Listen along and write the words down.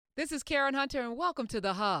This is Karen Hunter, and welcome to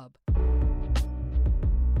The Hub.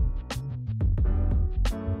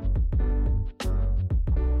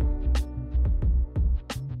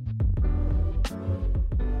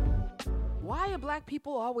 Why are black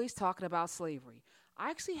people always talking about slavery? I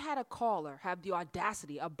actually had a caller have the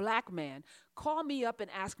audacity, a black man, call me up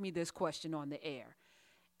and ask me this question on the air.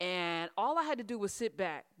 And all I had to do was sit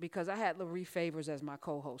back because I had Loree Favors as my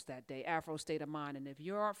co-host that day, Afro State of Mind. And if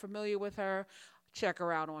you aren't familiar with her, check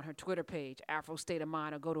her out on her Twitter page, Afro State of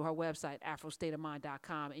Mind, or go to her website,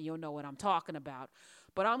 afrostateofmind.com, and you'll know what I'm talking about.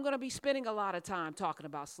 But I'm going to be spending a lot of time talking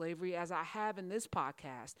about slavery, as I have in this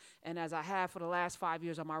podcast and as I have for the last 5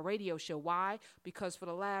 years on my radio show. Why? Because for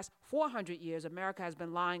the last 400 years, America has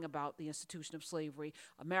been lying about the institution of slavery.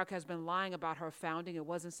 America has been lying about her founding. It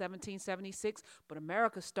was in 1776, but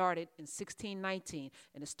America started in 1619,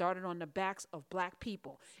 and it started on the backs of black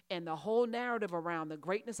people. And the whole narrative around the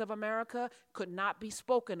greatness of America could not be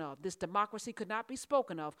spoken of. This democracy could not be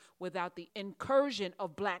spoken of without the incursion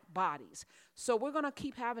of black bodies. So we're going to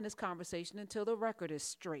keep having this conversation until the record is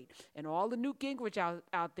straight. And all the Newt Gingrich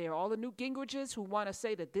out there, all the Newt Gingriches who want to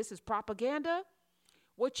say that this is propaganda,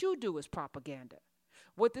 what you do is propaganda.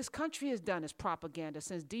 What this country has done is propaganda.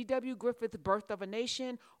 Since D.W. Griffith's Birth of a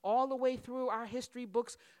Nation, all the way through our history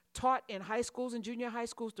books taught in high schools and junior high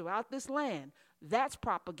schools throughout this land, that's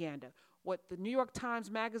propaganda. What the New York Times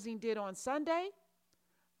Magazine did on Sunday,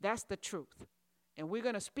 that's the truth. And we're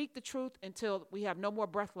going to speak the truth until we have no more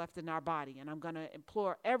breath left in our body. And I'm going to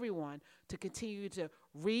implore everyone to continue to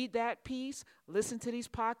read that piece, listen to these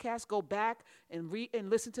podcasts, go back and read and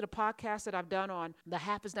listen to the podcasts that I've done on The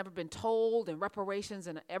Half Has Never Been Told and reparations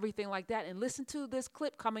and everything like that. And listen to this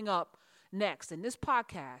clip coming up next. And this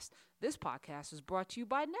podcast is brought to you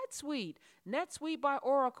by NetSuite. NetSuite by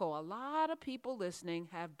Oracle. A lot of people listening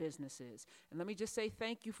have businesses. And let me just say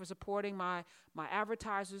thank you for supporting my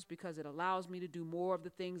advertisers, because it allows me to do more of the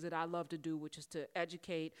things that I love to do, which is to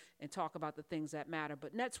educate and talk about the things that matter.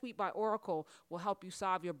 But NetSuite by Oracle will help you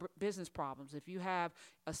solve your business problems. If you have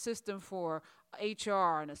a system for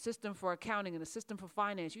HR and a system for accounting and a system for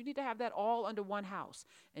finance, you need to have that all under one house.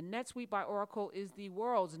 And NetSuite by Oracle is the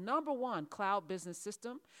world's #1 cloud business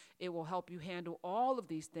system. It will help you handle all of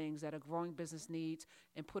these things that a growing business needs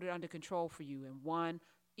and put it under control for you in one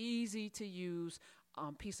easy to use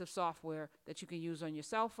piece of software that you can use on your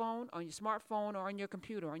cell phone, on your smartphone, or on your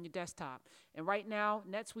computer, on your desktop. And right now,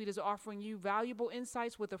 NetSuite is offering you valuable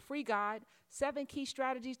insights with a free guide, 7 key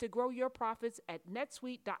strategies to grow your profits at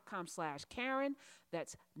netsuite.com/Karen.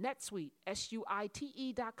 That's NetSuite,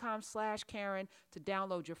 SUITE.com/Karen to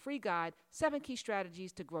download your free guide, 7 key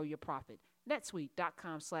strategies to grow your profit.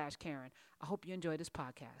 netsuite.com/Karen. I hope you enjoy this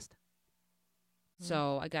podcast.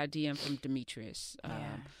 So I got a DM from Demetrius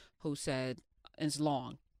who said, and it's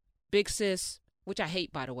long, big sis, which I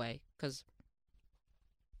hate, by the way, because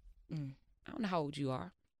I don't know how old you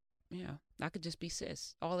are. Yeah, I could just be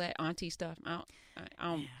sis. All that auntie stuff. I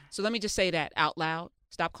don't. So let me just say that out loud.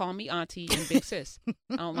 Stop calling me auntie and big sis.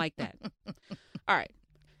 I don't like that. All right.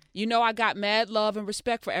 You know I got mad love and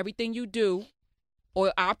respect for everything you do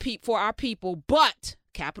for our people, but,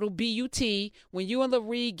 capital B-U-T, when you and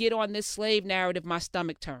Loree get on this slave narrative, my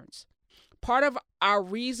stomach turns. Part of our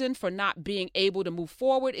reason for not being able to move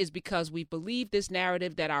forward is because we believe this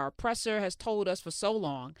narrative that our oppressor has told us for so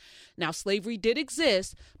long. Now, slavery did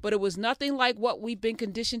exist, but it was nothing like what we've been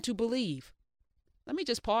conditioned to believe. Let me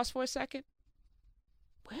just pause for a second.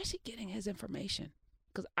 Where is he getting his information?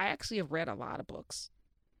 Because I actually have read a lot of books.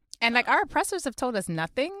 And like our oppressors have told us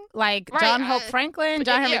nothing, like right, John Hope Franklin,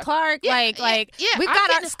 John Henry Clark, we've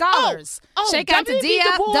got our scholars. Sheikh Anta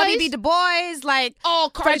Diop, W.B. Du Bois,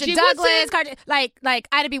 Frederick Douglass, like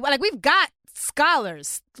Ida B. Like we've got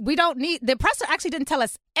scholars. We don't need, the oppressor actually didn't tell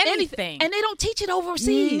us anything. And they don't teach it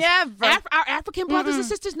overseas. Never. Our African brothers and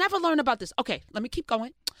sisters never learn about this. Okay, let me keep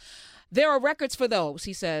going. There are records for those,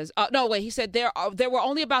 he says. He said there were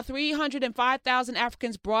only about 305,000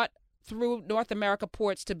 Africans brought through North America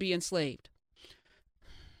ports to be enslaved.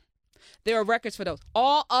 There are records for those.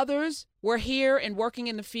 All others were here and working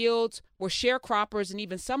in the fields, were sharecroppers, and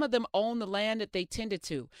even some of them owned the land that they tended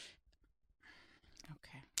to.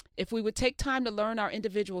 Okay. If we would take time to learn our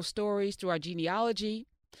individual stories through our genealogy,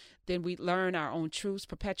 then we'd learn our own truths.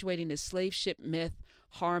 Perpetuating this slave ship myth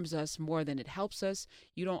harms us more than it helps us.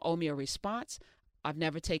 You don't owe me a response. I've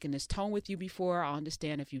never taken this tone with you before. I'll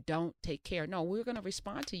understand if you don't. Take care. No, we're going to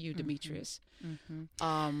respond to you, Demetrius. Mm-hmm.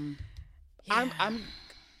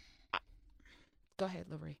 Go ahead,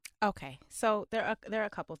 Loree. Okay, so there are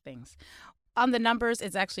a couple things. on the numbers,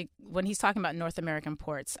 it's actually, when he's talking about North American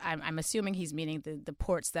ports, I'm assuming he's meaning the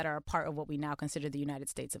ports that are a part of what we now consider the United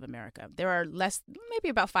States of America. There are maybe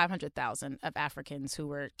about 500,000 of Africans who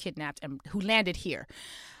were kidnapped and who landed here.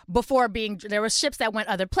 There were ships that went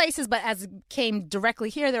other places, but as it came directly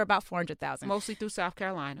here, there were about 400,000. Mostly through South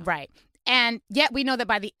Carolina. Right. And yet we know that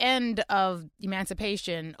by the end of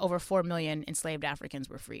emancipation, over 4 million enslaved Africans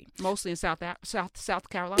were freed. Mostly in South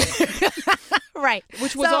Carolina. Right.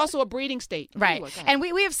 Which was also a breeding state. Right. Anyway, and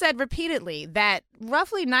we have said repeatedly that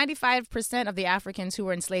roughly 95% of the Africans who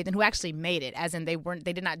were enslaved and who actually made it, as in they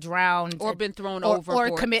did not drown or been thrown over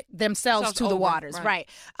or commit themselves to the waters. Right.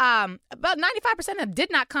 About 95% of them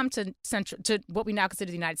did not come to what we now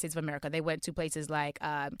consider the United States of America. They went to places like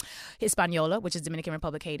Hispaniola, which is Dominican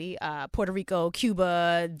Republic, Haiti, Puerto Rico,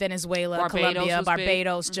 Cuba, Venezuela, Colombia,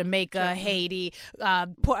 Barbados, Jamaica, Haiti,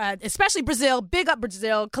 especially Brazil. Big up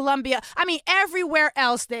Brazil, Colombia. I mean, everywhere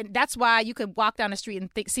else. That's why you could walk down the street and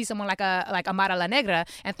see someone like Amara La Negra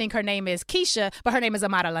and think her name is Keisha, but her name is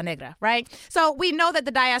Amara La Negra, right? So we know that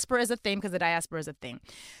the diaspora is a thing because the diaspora is a thing.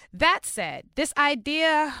 That said, this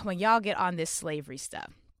idea when y'all get on this slavery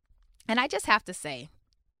stuff, and I just have to say,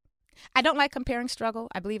 I don't like comparing struggle.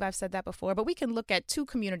 I believe I've said that before, but we can look at two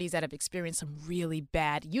communities that have experienced some really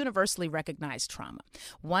bad, universally recognized trauma.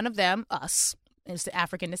 One of them, us, is the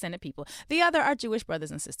African descendant people. The other are Jewish brothers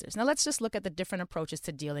and sisters. Now let's just look at the different approaches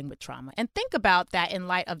to dealing with trauma and think about that in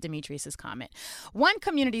light of Demetrius's comment. One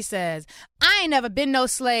community says, I ain't never been no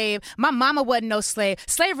slave. My mama wasn't no slave.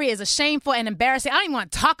 Slavery is a shameful and embarrassing. I don't even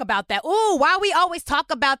want to talk about that. Ooh, why we always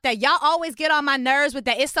talk about that? Y'all always get on my nerves with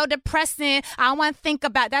that. It's so depressing. I don't want to think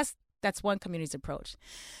about that. That's one community's approach.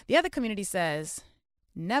 The other community says,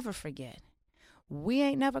 never forget. We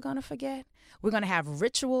ain't never going to forget. We're going to have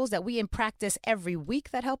rituals that we practice every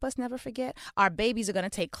week that help us never forget. Our babies are going to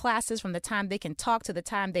take classes from the time they can talk to the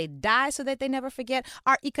time they die so that they never forget.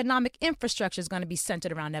 Our economic infrastructure is going to be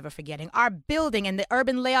centered around never forgetting. Our building and the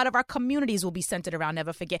urban layout of our communities will be centered around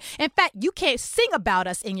never forget. In fact, you can't sing about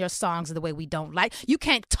us in your songs the way we don't like. You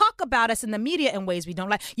can't talk about us in the media in ways we don't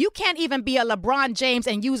like. You can't even be a LeBron James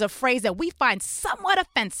and use a phrase that we find somewhat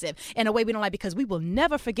offensive in a way we don't like, because we will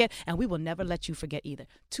never forget and we will never let you forget either.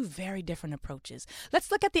 Two very different approaches.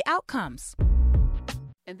 Let's look at the outcomes.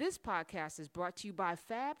 And this podcast is brought to you by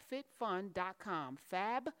FabFitFun.com.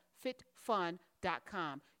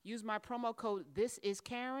 FabFitFun.com. Use my promo code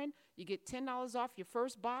ThisIsKaren. You get $10 off your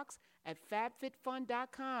first box at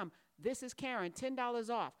FabFitFun.com. This is Karen, $10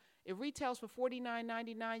 off. It retails for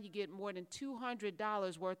 $49.99. You get more than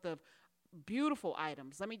 $200 worth of beautiful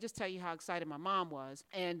items. Let me just tell you how excited my mom was.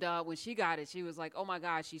 And when she got it, she was like, oh my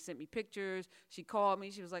God, she sent me pictures. She called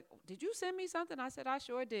me. She was like, did you send me something? I said, I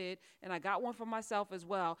sure did. And I got one for myself as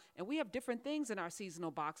well. And we have different things in our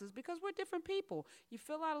seasonal boxes because we're different people. You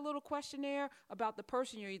fill out a little questionnaire about the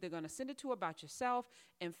person you're either going to send it to, about yourself.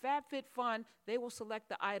 And FabFitFun, they will select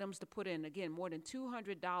the items to put in. Again, more than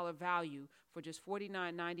 $200 value for just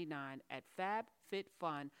 $49.99 at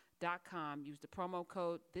FabFitFun.com. Use the promo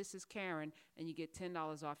code ThisIsKaren and you get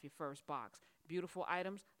 $10 off your first box. Beautiful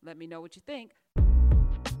items. Let me know what you think.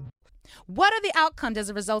 What are the outcomes as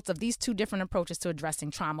a result of these two different approaches to addressing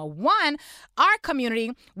trauma? One, our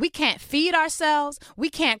community, we can't feed ourselves. We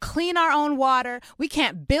can't clean our own water. We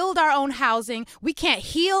can't build our own housing. We can't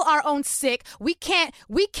heal our own sick. We can't.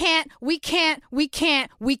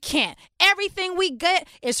 Everything we get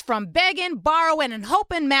is from begging, borrowing, and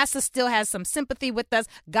hoping Massa still has some sympathy with us.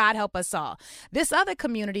 God help us all. This other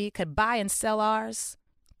community could buy and sell ours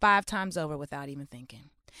 5 times over without even thinking.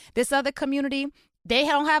 This other community, they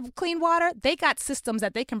don't have clean water. They got systems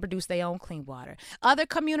that they can produce their own clean water. Other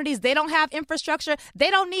communities, they don't have infrastructure.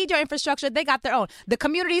 They don't need your infrastructure. They got their own. The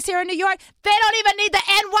communities here in New York, they don't even need the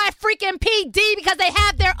NY freaking PD because they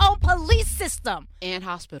have their own police system. And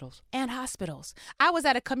hospitals. I was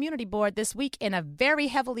at a community board this week in a very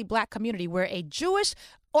heavily black community where a Jewish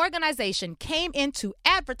organization came in to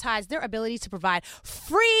advertise their ability to provide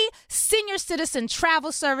free senior citizen travel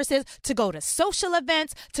services, to go to social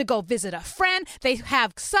events, to go visit a friend. They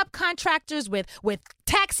have subcontractors with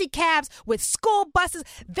taxi cabs, with school buses.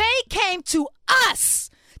 They came to us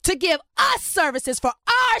to give us services for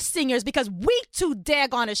our seniors because we too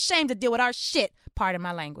daggone ashamed to deal with our shit. Pardon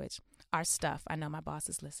my language. Our stuff. I know my boss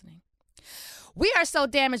is listening. We are so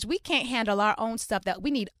damaged we can't handle our own stuff that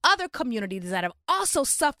we need other communities that have also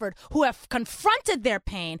suffered, who have confronted their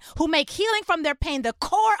pain, who make healing from their pain the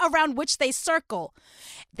core around which they circle.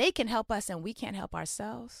 They can help us and we can't help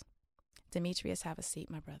ourselves. Demetrius, have a seat,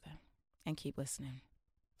 my brother, and keep listening.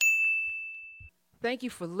 Thank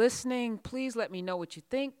you for listening. Please let me know what you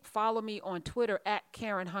think. Follow me on Twitter at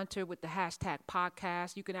Karen Hunter with the hashtag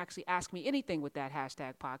podcast. You can actually ask me anything with that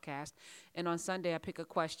hashtag podcast. And on Sunday, I pick a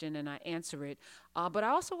question and I answer it. But I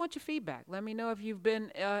also want your feedback. Let me know if you've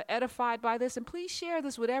been edified by this. And please share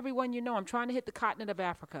this with everyone you know. I'm trying to hit the continent of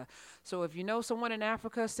Africa. So if you know someone in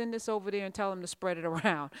Africa, send this over there and tell them to spread it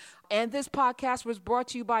around. And this podcast was brought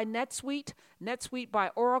to you by NetSuite. NetSuite by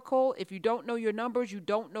Oracle. If you don't know your numbers, you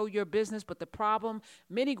don't know your business. But the problem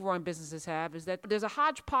many growing businesses have is that there's a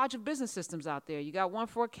hodgepodge of business systems out there. You got one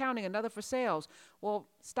for accounting, another for sales. Well,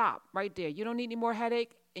 stop right there. You don't need any more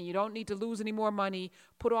headache, and you don't need to lose any more money.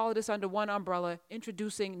 Put all of this under one umbrella.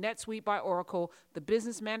 Introducing NetSuite by Oracle, the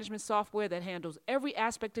business management software that handles every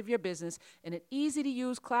aspect of your business in an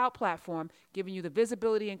easy-to-use cloud platform, giving you the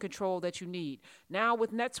visibility and control that you need. Now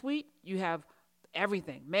with NetSuite, you have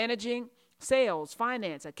everything. Managing sales,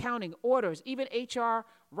 finance, accounting, orders, even HR,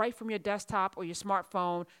 right from your desktop or your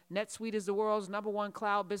smartphone. NetSuite is the world's #1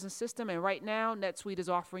 cloud business system, and right now, NetSuite is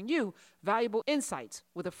offering you valuable insights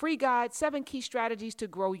with a free guide, 7 key strategies to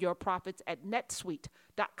grow your profits at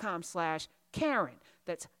netsuite.com/Karen.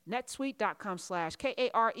 That's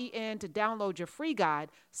netsuite.com/KAREN to download your free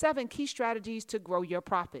guide, 7 key strategies to grow your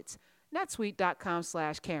profits.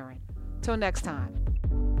 netsuite.com/Karen. Till next time.